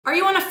Are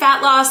you on a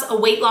fat loss, a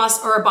weight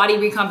loss, or a body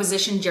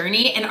recomposition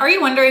journey? And are you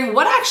wondering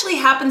what actually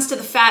happens to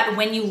the fat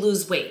when you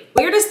lose weight?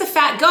 Where does the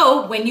fat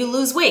go when you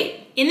lose weight?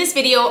 In this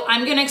video,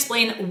 I'm gonna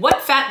explain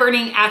what fat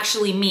burning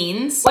actually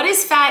means, what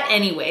is fat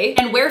anyway,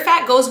 and where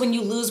fat goes when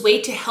you lose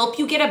weight to help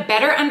you get a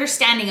better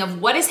understanding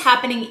of what is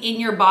happening in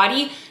your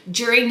body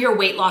during your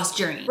weight loss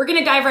journey. We're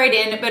gonna dive right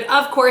in, but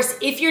of course,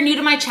 if you're new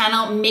to my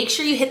channel, make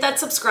sure you hit that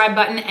subscribe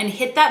button and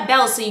hit that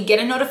bell so you get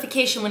a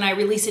notification when I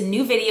release a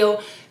new video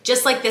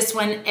just like this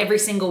one every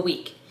single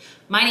week.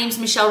 My name's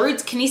Michelle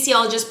Roots,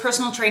 kinesiologist,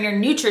 personal trainer,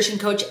 nutrition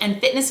coach, and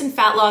fitness and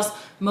fat loss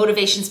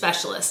motivation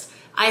specialist.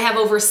 I have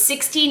over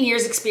 16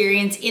 years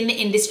experience in the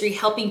industry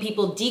helping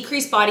people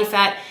decrease body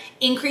fat,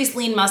 increase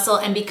lean muscle,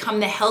 and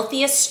become the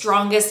healthiest,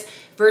 strongest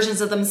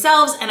versions of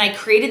themselves, and I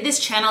created this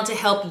channel to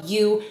help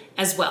you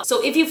as well.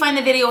 So if you find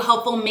the video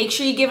helpful, make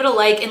sure you give it a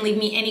like and leave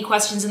me any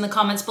questions in the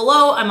comments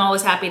below. I'm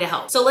always happy to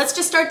help. So let's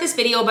just start this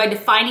video by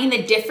defining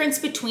the difference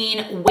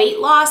between weight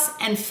loss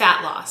and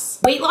fat loss.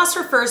 Weight loss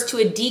refers to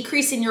a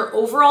decrease in your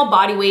overall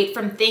body weight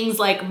from things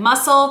like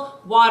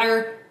muscle,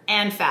 water,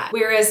 and fat.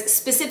 Whereas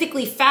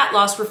specifically fat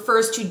loss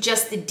refers to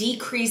just the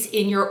decrease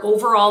in your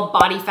overall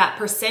body fat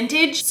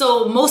percentage.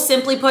 So most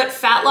simply put,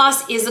 fat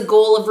loss is a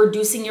goal of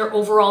reducing your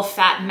overall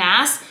fat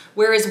mass,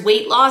 whereas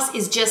weight loss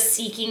is just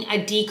seeking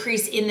a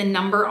decrease in the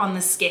number on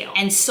the scale.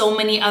 And so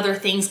many other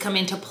things come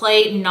into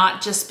play,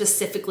 not just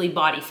specifically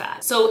body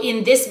fat. So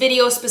in this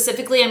video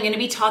specifically, I'm gonna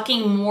be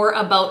talking more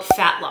about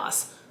fat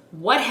loss.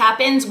 What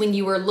happens when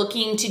you are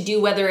looking to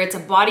do whether it's a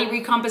body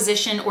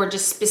recomposition or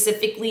just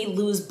specifically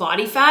lose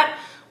body fat?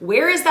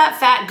 Where is that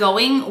fat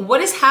going? What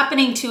is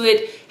happening to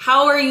it?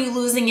 How are you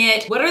losing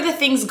it? What are the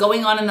things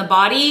going on in the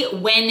body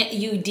when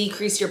you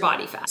decrease your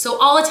body fat? So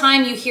all the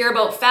time you hear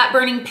about fat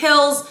burning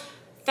pills,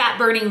 fat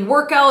burning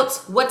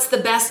workouts, what's the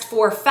best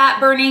for fat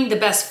burning, the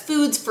best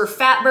foods for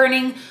fat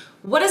burning.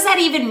 What does that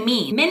even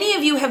mean? Many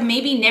of you have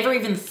maybe never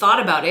even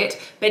thought about it,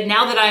 but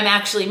now that I'm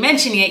actually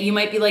mentioning it, you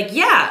might be like,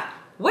 yeah,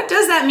 what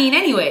does that mean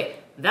anyway?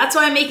 That's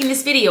why I'm making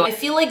this video. I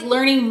feel like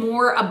learning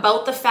more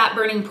about the fat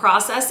burning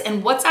process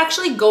and what's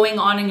actually going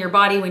on in your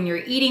body when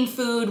you're eating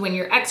food, when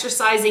you're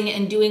exercising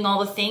and doing all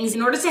the things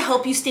in order to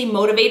help you stay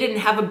motivated and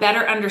have a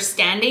better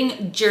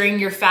understanding during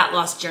your fat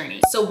loss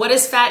journey. So what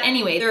is fat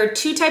anyway? There are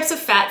two types of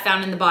fat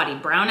found in the body,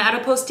 brown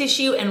adipose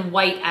tissue and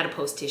white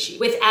adipose tissue.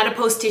 With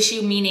adipose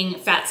tissue meaning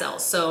fat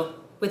cells. So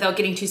without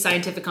getting too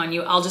scientific on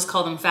you, I'll just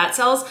call them fat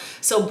cells.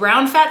 So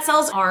brown fat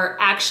cells are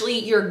actually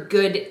your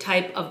good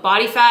type of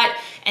body fat,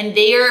 and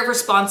they are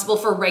responsible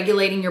for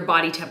regulating your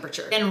body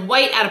temperature. Then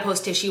white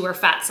adipose tissue, or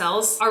fat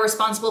cells, are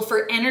responsible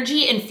for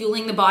energy and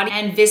fueling the body,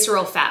 and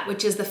visceral fat,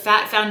 which is the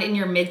fat found in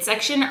your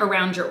midsection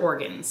around your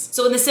organs.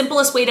 So in the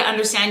simplest way to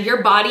understand,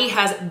 your body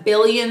has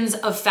billions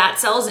of fat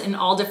cells in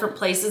all different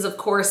places. Of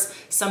course,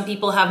 some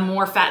people have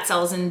more fat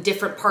cells in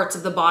different parts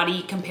of the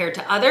body compared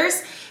to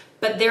others,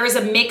 but there is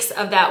a mix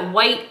of that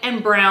white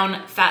and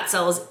brown fat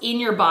cells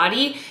in your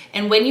body.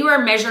 And when you are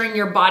measuring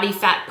your body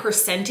fat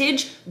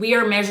percentage, we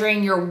are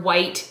measuring your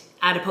white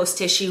adipose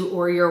tissue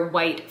or your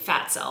white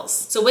fat cells.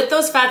 So with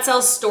those fat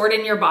cells stored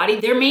in your body,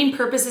 their main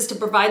purpose is to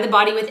provide the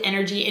body with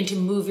energy and to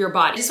move your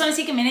body. I just want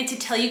to take a minute to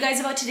tell you guys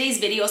about today's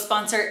video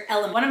sponsor,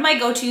 Element. One of my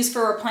go-tos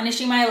for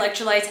replenishing my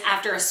electrolytes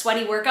after a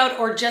sweaty workout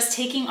or just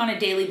taking on a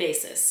daily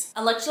basis.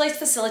 Electrolytes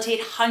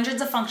facilitate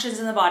hundreds of functions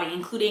in the body,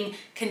 including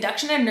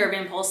conduction of nerve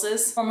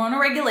impulses, hormonal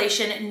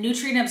regulation,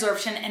 nutrient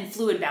absorption, and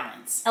fluid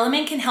balance.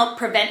 Element can help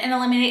prevent and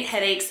eliminate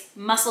headaches,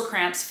 muscle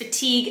cramps,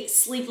 fatigue,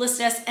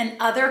 sleeplessness, and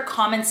other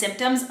common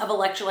symptoms of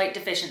electrolyte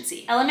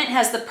deficiency. Element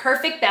has the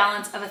perfect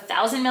balance of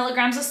 1,000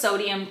 milligrams of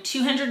sodium,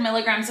 200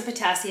 milligrams of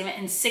potassium,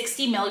 and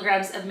 60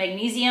 milligrams of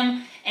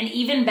magnesium, and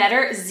even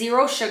better,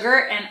 0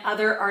 sugar and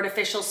other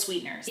artificial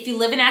sweeteners. If you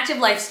live an active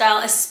lifestyle,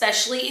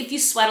 especially if you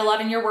sweat a lot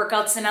in your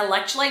workouts, an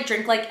electrolyte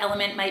drink like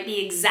Element might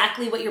be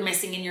exactly what you're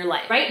missing in your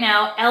life. Right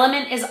now,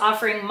 Element is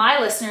offering my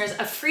listeners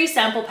a free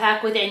sample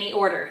pack with any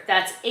order.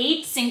 That's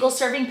 8 single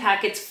serving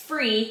packets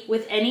free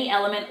with any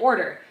Element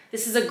order.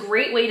 This is a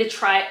great way to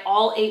try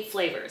all 8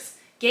 flavors.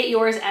 Get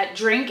yours at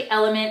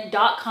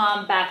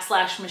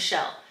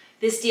drinkelement.com/Michelle.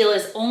 This deal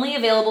is only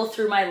available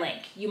through my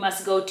link. You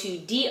must go to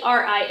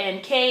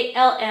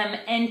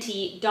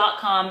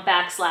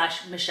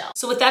drinklmnt.com/Michelle.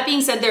 So with that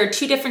being said, there are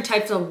two different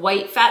types of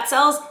white fat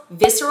cells,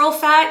 visceral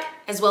fat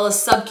as well as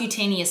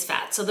subcutaneous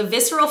fat. So the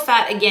visceral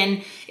fat,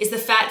 again, is the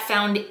fat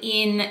found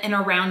in and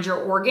around your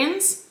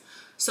organs.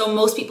 So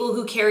most people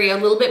who carry a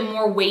little bit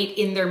more weight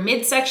in their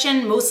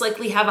midsection most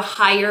likely have a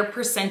higher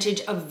percentage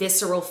of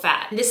visceral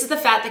fat. This is the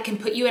fat that can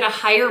put you at a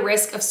higher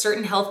risk of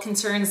certain health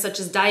concerns such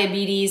as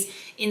diabetes,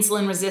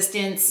 insulin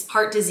resistance,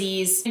 heart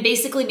disease, and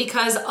basically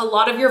because a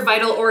lot of your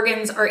vital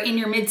organs are in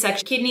your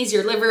midsection, kidneys,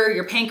 your liver,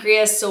 your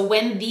pancreas. So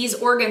when these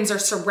organs are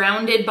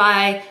surrounded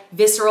by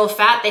visceral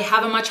fat, they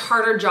have a much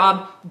harder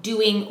job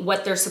doing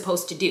what they're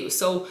supposed to do.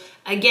 So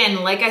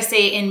again, like I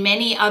say in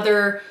many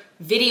other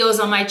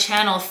videos on my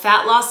channel,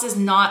 fat loss is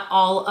not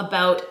all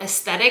about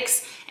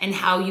aesthetics and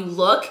how you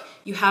look.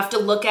 You have to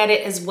look at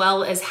it as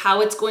well as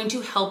how it's going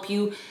to help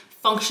you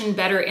function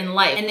better in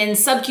life. And then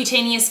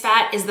subcutaneous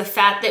fat is the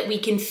fat that we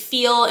can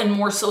feel and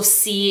more so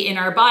see in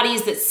our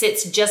bodies that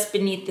sits just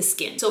beneath the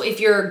skin. So if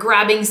you're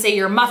grabbing, say,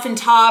 your muffin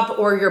top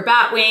or your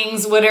bat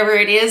wings, whatever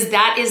it is,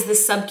 that is the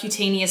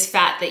subcutaneous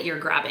fat that you're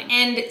grabbing.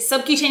 And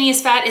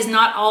subcutaneous fat is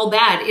not all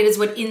bad. It is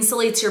what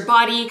insulates your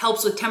body,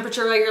 helps with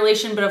temperature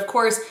regulation, but of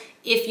course,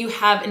 if you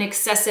have an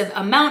excessive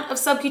amount of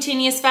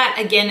subcutaneous fat,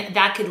 again,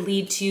 that could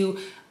lead to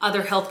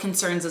other health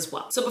concerns as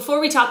well. So before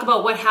we talk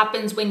about what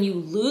happens when you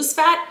lose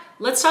fat,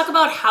 let's talk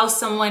about how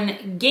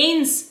someone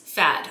gains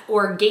fat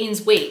or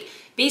gains weight.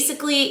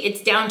 Basically,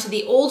 it's down to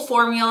the old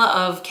formula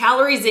of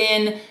calories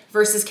in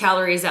versus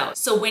calories out.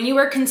 So when you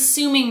are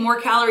consuming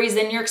more calories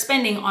than you're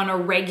expending on a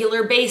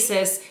regular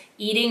basis,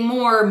 eating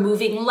more,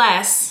 moving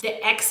less,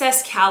 the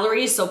excess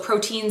calories, so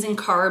proteins and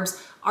carbs,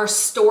 are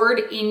stored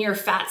in your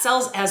fat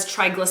cells as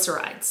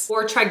triglycerides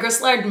or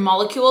triglyceride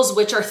molecules,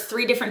 which are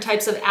 3 different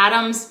types of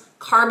atoms: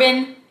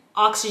 carbon,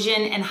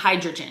 oxygen, and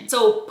hydrogen.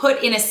 So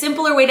put in a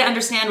simpler way to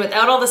understand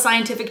without all the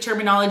scientific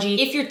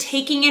terminology, if you're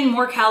taking in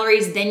more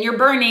calories than you're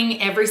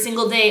burning every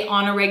single day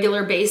on a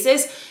regular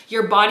basis,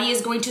 your body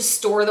is going to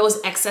store those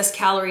excess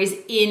calories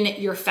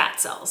in your fat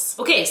cells.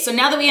 Okay, so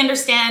now that we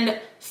understand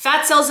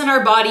fat cells in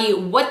our body,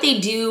 what they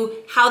do,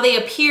 how they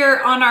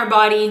appear on our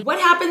body, what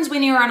happens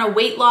when you're on a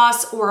weight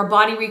loss or a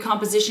body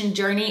recomposition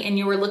journey and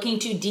you are looking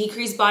to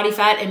decrease body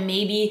fat and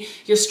maybe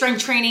you're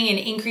strength training and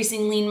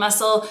increasing lean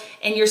muscle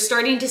and you're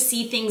starting to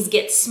see things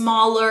get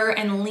smaller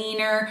and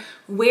leaner,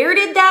 where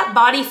did that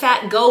body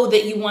fat go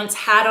that you once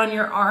had on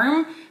your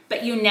arm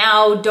but you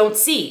now don't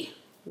see?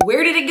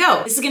 Where did it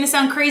go? This is gonna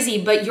sound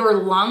crazy, but your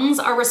lungs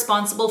are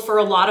responsible for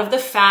a lot of the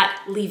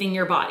fat leaving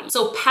your body.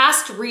 So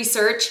past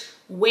research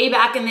way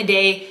back in the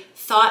day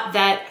thought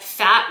that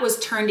fat was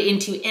turned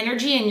into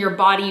energy and your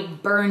body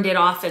burned it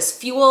off as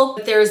fuel.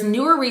 But there's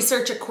newer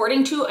research,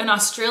 according to an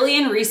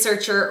Australian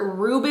researcher,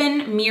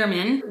 Ruben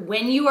Meerman,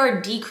 when you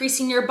are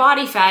decreasing your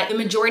body fat, the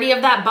majority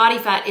of that body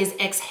fat is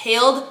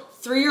exhaled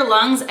through your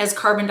lungs as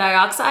carbon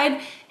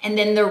dioxide, and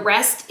then the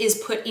rest is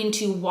put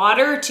into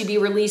water to be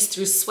released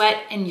through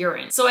sweat and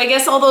urine. So I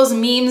guess all those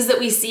memes that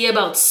we see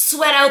about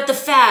sweat out the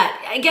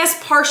fat, I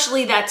guess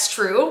partially that's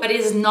true, but it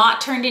is not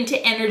turned into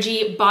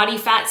energy. Body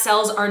fat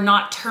cells are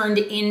not turned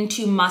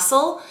into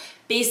muscle.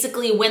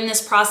 Basically, when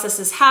this process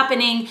is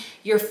happening,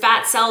 your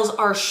fat cells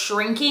are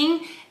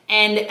shrinking.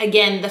 And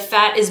again, the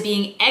fat is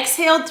being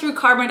exhaled through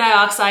carbon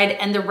dioxide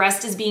and the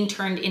rest is being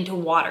turned into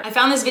water. I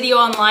found this video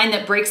online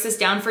that breaks this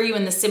down for you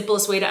in the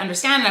simplest way to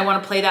understand, and I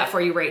want to play that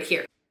for you right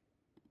here.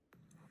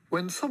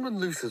 When someone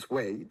loses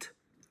weight,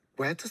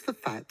 where does the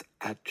fat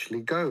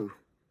actually go?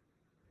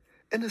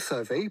 In a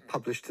survey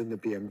published in the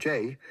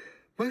BMJ,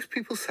 most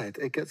people said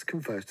it gets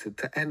converted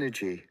to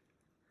energy.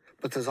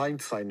 But as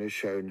Einstein has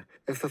shown,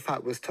 if the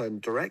fat was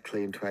turned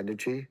directly into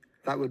energy,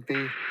 that would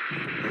be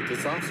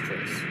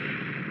disastrous.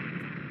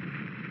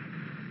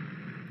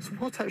 So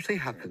what actually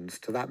happens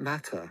to that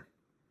matter?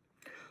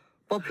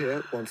 Bob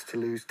here wants to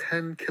lose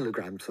 10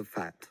 kilograms of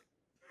fat.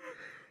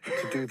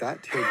 To do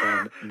that, he'll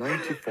burn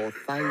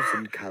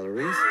 94,000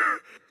 calories,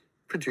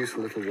 produce a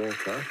little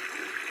water,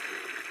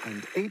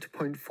 and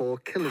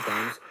 8.4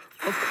 kilograms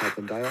of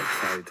carbon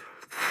dioxide.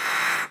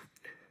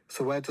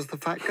 So where does the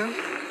fat go?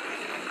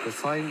 The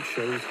science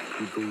shows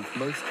we breathe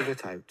most of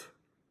it out.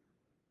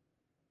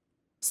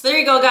 So there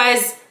you go,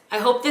 guys. I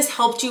hope this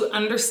helped you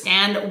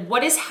understand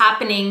what is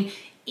happening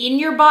in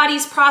your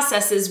body's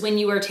processes when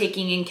you are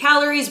taking in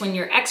calories, when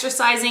you're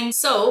exercising.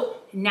 So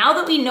now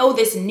that we know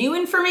this new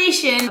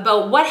information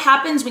about what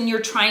happens when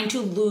you're trying to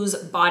lose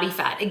body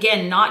fat,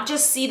 again, not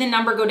just see the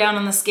number go down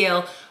on the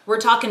scale, we're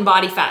talking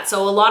body fat.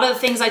 So a lot of the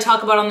things I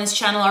talk about on this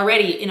channel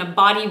already in a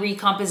body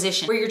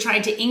recomposition, where you're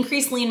trying to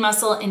increase lean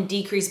muscle and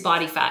decrease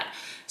body fat.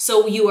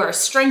 So you are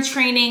strength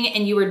training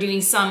and you are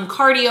doing some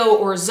cardio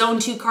or zone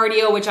 2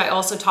 cardio, which I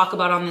also talk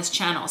about on this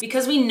channel.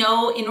 Because we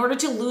know in order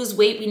to lose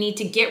weight, we need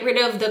to get rid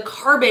of the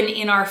carbon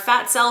in our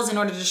fat cells in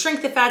order to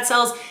shrink the fat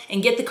cells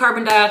and get the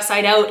carbon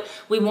dioxide out.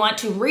 We want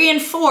to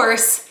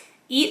reinforce,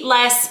 eat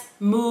less,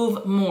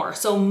 move more.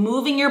 So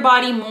moving your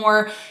body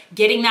more,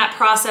 getting that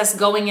process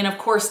going, and of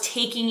course,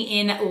 taking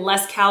in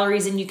less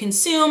calories than you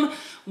consume.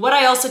 What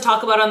I also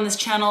talk about on this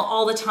channel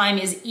all the time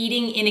is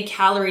eating in a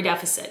calorie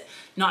deficit.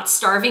 Not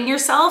starving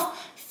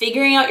yourself,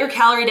 figuring out your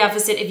calorie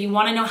deficit. If you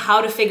want to know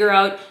how to figure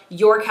out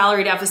your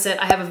calorie deficit,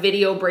 I have a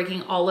video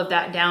breaking all of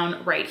that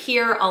down right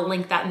here. I'll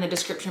link that in the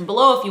description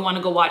below if you want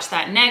to go watch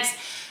that next.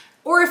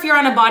 Or if you're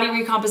on a body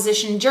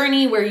recomposition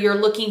journey where you're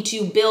looking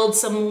to build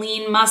some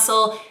lean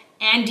muscle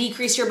and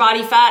decrease your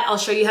body fat, I'll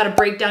show you how to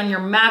break down your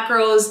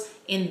macros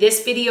in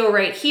this video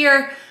right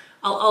here.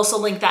 I'll also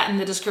link that in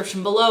the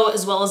description below,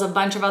 as well as a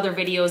bunch of other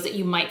videos that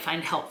you might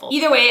find helpful.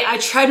 Either way, I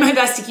tried my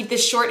best to keep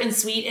this short and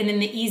sweet and in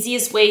the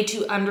easiest way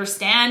to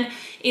understand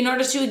in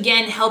order to,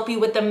 again, help you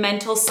with the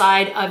mental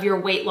side of your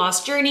weight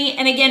loss journey.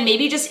 And again,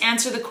 maybe just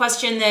answer the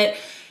question that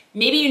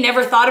maybe you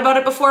never thought about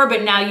it before,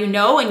 but now you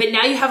know, but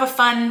now you have a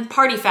fun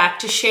party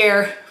fact to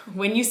share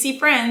when you see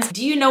friends,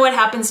 do you know what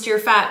happens to your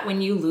fat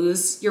when you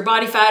lose your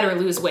body fat or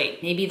lose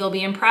weight? Maybe they'll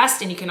be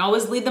impressed, and you can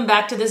always lead them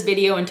back to this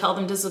video and tell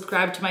them to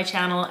subscribe to my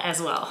channel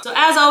as well. So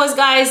as always,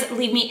 guys,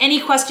 leave me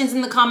any questions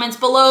in the comments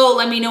below.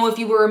 Let me know if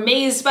you were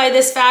amazed by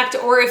this fact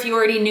or if you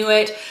already knew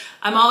it.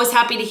 I'm always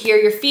happy to hear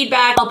your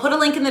feedback. I'll put a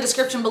link in the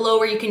description below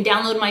where you can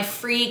download my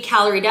free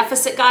calorie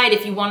deficit guide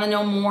if you want to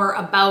know more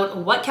about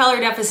what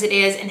calorie deficit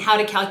is and how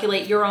to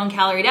calculate your own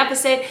calorie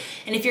deficit.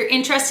 And if you're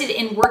interested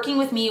in working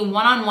with me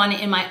one-on-one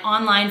in my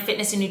online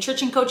fitness and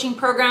nutrition coaching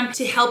program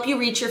to help you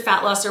reach your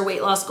fat loss or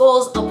weight loss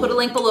goals, I'll put a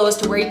link below as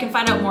to where you can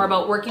find out more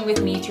about working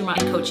with me through my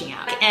coaching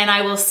app. And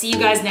I will see you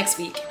guys next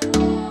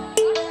week.